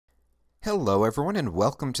Hello everyone and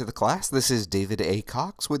welcome to the class. This is David A.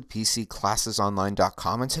 Cox with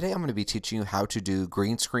PCClassesOnline.com, and today I'm going to be teaching you how to do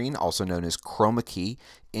green screen, also known as Chromakey,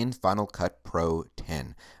 in Final Cut Pro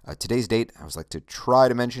 10. Today's date, I would like to try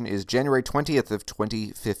to mention, is January 20th of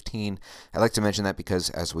 2015. I like to mention that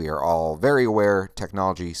because, as we are all very aware,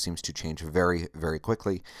 technology seems to change very, very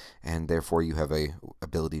quickly, and therefore you have a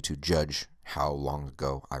ability to judge how long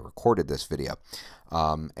ago I recorded this video.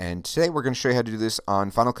 And today we're going to show you how to do this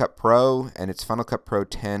on Final Cut Pro, and it's Final Cut Pro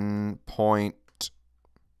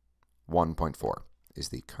 10.1.4 is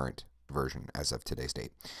the current version as of today's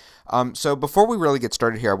date. So before we really get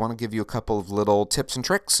started here, I want to give you a couple of little tips and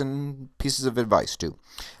tricks and pieces of advice too.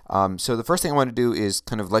 So the first thing I want to do is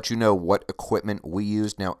kind of let you know what equipment we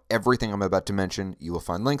use. Now, everything I'm about to mention, you will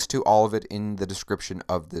find links to all of it in the description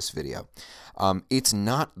of this video. It's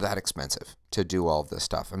not that expensive to do all of this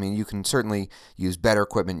stuff. I mean, you can certainly use better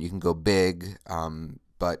equipment, you can go big,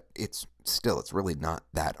 but it's really not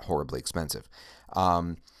that horribly expensive.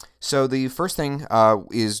 So the first thing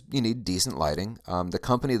is you need decent lighting. The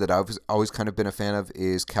company that I've always kind of been a fan of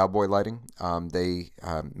is Cowboy Lighting. They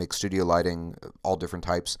make studio lighting, all different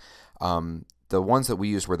types. The ones that we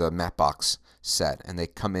use were the matte box set, and they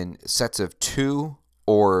come in sets of 2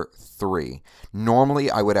 or 3. Normally,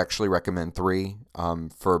 I would actually recommend 3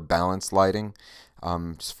 for balanced lighting,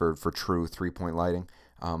 for true 3-point lighting.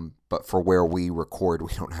 But for where we record,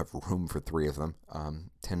 we don't have room for 3 of them.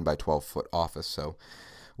 10 by 12 foot office, so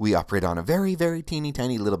we operate on a very, very teeny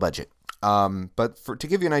tiny little budget. But to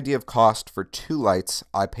give you an idea of cost, for 2 lights,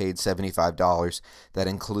 I paid $75. That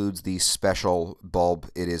includes the special bulb.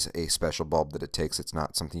 It is a special bulb that it takes. It's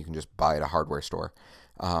not something you can just buy at a hardware store.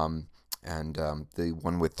 The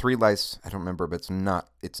one with 3 lights, I don't remember, but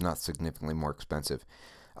it's not significantly more expensive.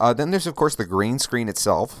 Then there's, of course, the green screen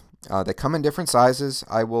itself. They come in different sizes.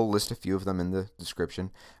 I will list a few of them in the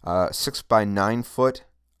description. 6 by 9 foot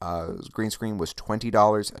green screen was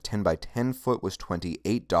 $20. A 10 by 10 foot was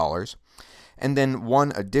 $28. And then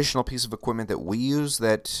one additional piece of equipment that we use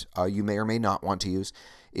that you may or may not want to use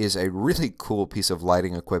is a really cool piece of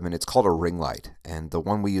lighting equipment. It's called a ring light, and the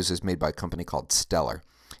one we use is made by a company called Stellar.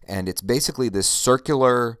 And it's basically this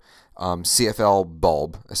circular CFL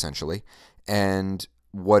bulb, essentially. And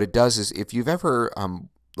what it does is, if you've ever,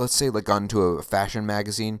 let's say, like gone to a fashion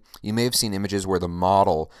magazine, you may have seen images where the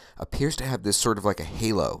model appears to have this sort of like a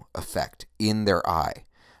halo effect in their eye.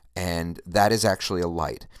 And that is actually a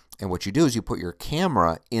light. And what you do is you put your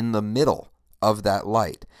camera in the middle of that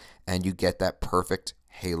light, and you get that perfect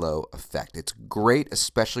halo effect. It's great,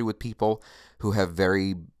 especially with people who have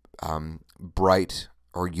very bright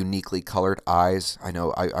or uniquely colored eyes. I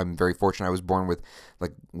know I'm very fortunate. I was born with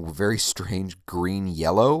like very strange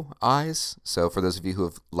green-yellow eyes. So for those of you who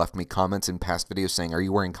have left me comments in past videos saying, "Are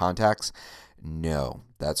you wearing contacts?" No,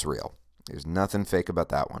 that's real. There's nothing fake about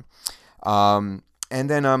that one. And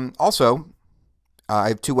then also, I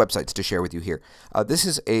have 2 websites to share with you here. This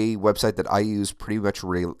is a website that I use pretty much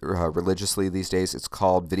religiously these days. It's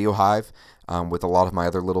called Video Hive. With a lot of my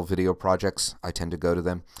other little video projects, I tend to go to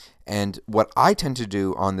them. And what I tend to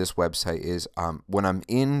do on this website is when I'm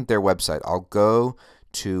in their website, I'll go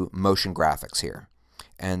to motion graphics here,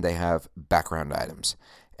 and they have background items.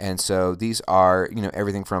 And so these are,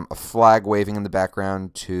 everything from a flag waving in the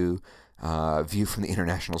background to view from the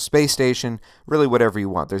International Space Station, really whatever you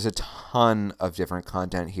want. There's a ton of different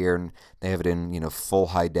content here, and they have it in, full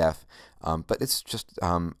high def. But it's just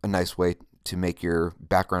a nice way to make your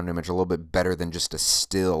background image a little bit better than just a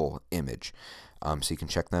still image. So you can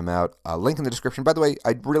check them out. Link in the description. By the way,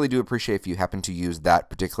 I really do appreciate if you happen to use that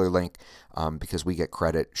particular link, because we get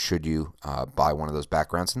credit should you buy one of those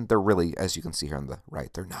backgrounds. And they're really, as you can see here on the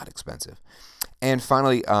right, they're not expensive. And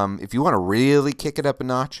finally, if you want to really kick it up a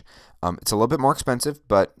notch, it's a little bit more expensive,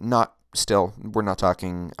 but we're not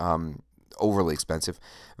talking overly expensive.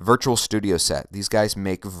 Virtual Studio Set. These guys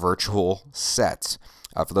make virtual sets.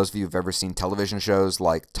 For those of you who've ever seen television shows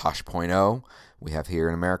like Tosh.0, we have here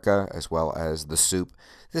in America, as well as The Soup,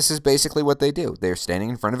 this is basically what they do. They're standing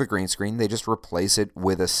in front of a green screen. They just replace it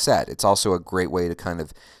with a set. It's also a great way to kind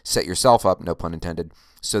of set yourself up, no pun intended,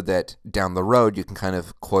 so that down the road you can kind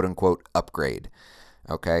of quote-unquote upgrade.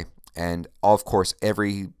 Okay? And of course,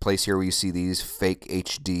 every place here where you see these fake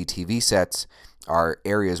HD TV sets are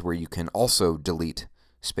areas where you can also delete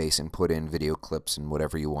space and put in video clips and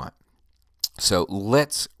whatever you want. So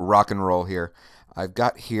let's rock and roll here. I've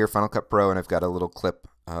got here Final Cut Pro, and I've got a little clip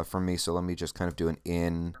from me, so let me just kind of do an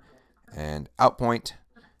in and out point,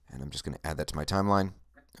 and I'm just going to add that to my timeline.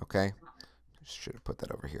 Okay, should have put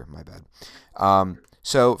that over here, my bad.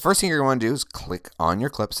 So first thing you're going to want to do is click on your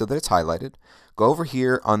clip so that it's highlighted. Go over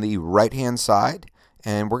here on the right hand side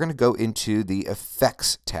And we're going to go into the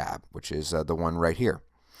Effects tab, which is the one right here.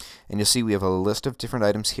 And you'll see we have a list of different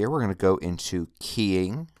items here. We're going to go into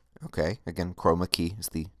keying. Okay, again, Chromakey is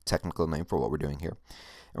the technical name for what we're doing here.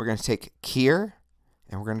 And we're going to take keyer,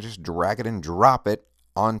 and we're going to just drag it and drop it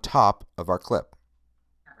on top of our clip.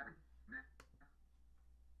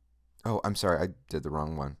 Oh, I'm sorry, I did the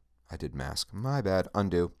wrong one. I did mask. My bad.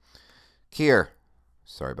 Undo. Keyer.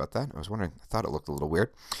 Sorry about that. I was wondering. I thought it looked a little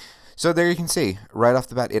weird. So there you can see, right off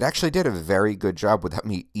the bat, it actually did a very good job without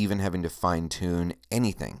me even having to fine-tune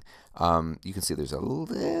anything. You can see there's a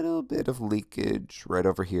little bit of leakage right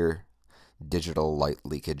over here. Digital light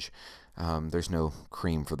leakage. There's no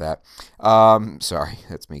cream for that. Sorry,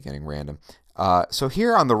 that's me getting random. So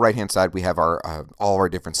here on the right-hand side, we have our all our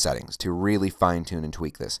different settings to really fine-tune and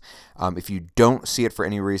tweak this. If you don't see it for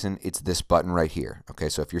any reason, it's this button right here. Okay,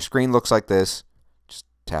 so if your screen looks like this, just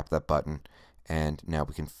tap that button, and now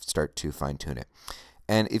we can start to fine-tune it.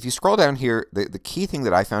 And if you scroll down here, the key thing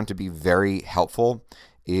that I found to be very helpful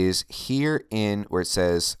is here in where it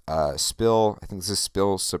says spill, I think this is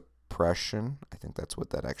spill suppression. I think that's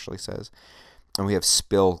what that actually says. And we have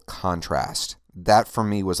spill contrast. That for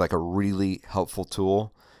me was like a really helpful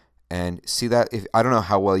tool. And see that, I don't know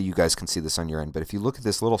how well you guys can see this on your end, but if you look at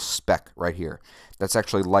this little speck right here, that's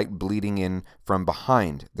actually light bleeding in from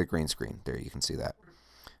behind the green screen. There, you can see that.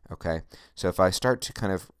 Okay, so if I start to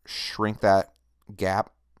kind of shrink that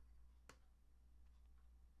gap,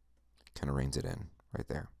 kind of reins it in right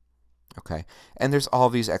there. Okay, and there's all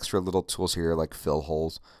these extra little tools here like fill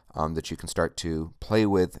holes that you can start to play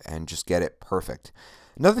with and just get it perfect.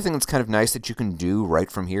 Another thing that's kind of nice that you can do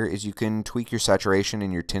right from here is you can tweak your saturation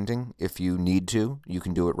and your tinting if you need to. You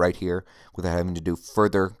can do it right here without having to do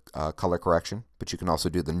further color correction, but you can also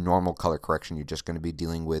do the normal color correction. You're just going to be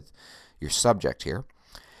dealing with your subject here.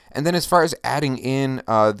 And then as far as adding in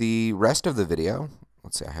the rest of the video,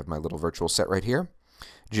 let's say I have my little virtual set right here.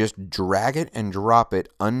 Just drag it and drop it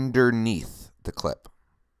underneath the clip.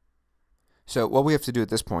 So what we have to do at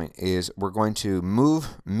this point is we're going to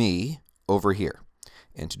move me over here.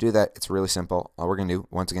 And to do that, it's really simple. All we're going to do,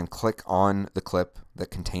 once again, click on the clip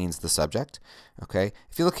that contains the subject. Okay.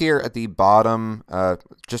 If you look here at the bottom,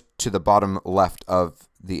 just to the bottom left of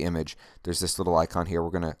the image, there's this little icon here. We're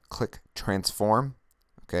going to click transform.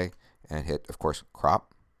 Okay, and hit, of course,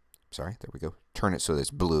 crop. Sorry, there we go. Turn it so that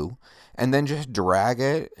it's blue. And then just drag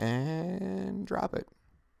it and drop it.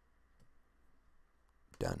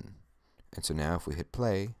 Done. And so now if we hit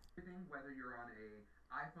play, whether you're on an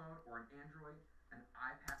iPhone or an Android, an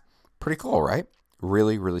iPad. Pretty cool, right?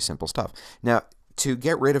 Really, really simple stuff. Now, to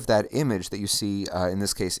get rid of that image that you see, in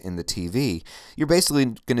this case, in the TV, you're basically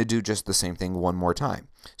going to do just the same thing one more time.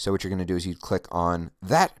 So what you're going to do is you click on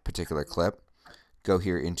that particular clip, go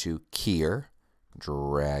here into keyer,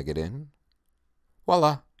 drag it in,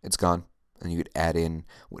 voila, it's gone. And you could add in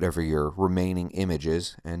whatever your remaining image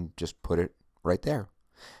is and just put it right there.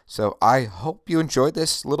 So I hope you enjoyed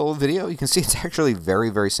this little video. You can see it's actually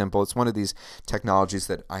very, very simple. It's one of these technologies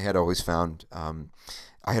that I had always found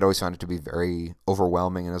it to be very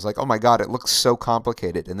overwhelming. And I was like, oh my God, it looks so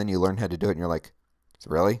complicated. And then you learn how to do it and you're like,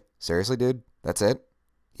 really? Seriously, dude? That's it?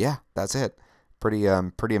 Yeah, that's it. Pretty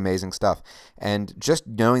amazing stuff. And just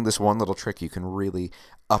knowing this one little trick, you can really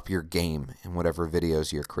up your game in whatever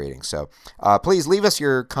videos you're creating. So please leave us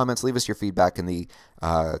your comments, leave us your feedback in the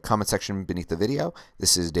comment section beneath the video.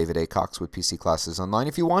 This is David A. Cox with PC Classes Online.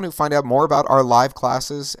 If you want to find out more about our live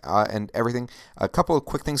classes and everything, a couple of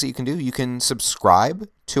quick things that you can do. You can subscribe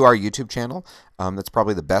to our YouTube channel. That's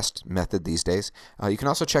probably the best method these days. You can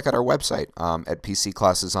also check out our website at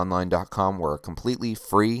pcclassesonline.com. We're a completely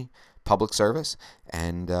free public service,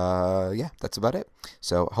 and yeah, that's about it.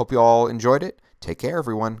 So hope you all enjoyed it. Take care,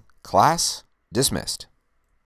 everyone. Class dismissed.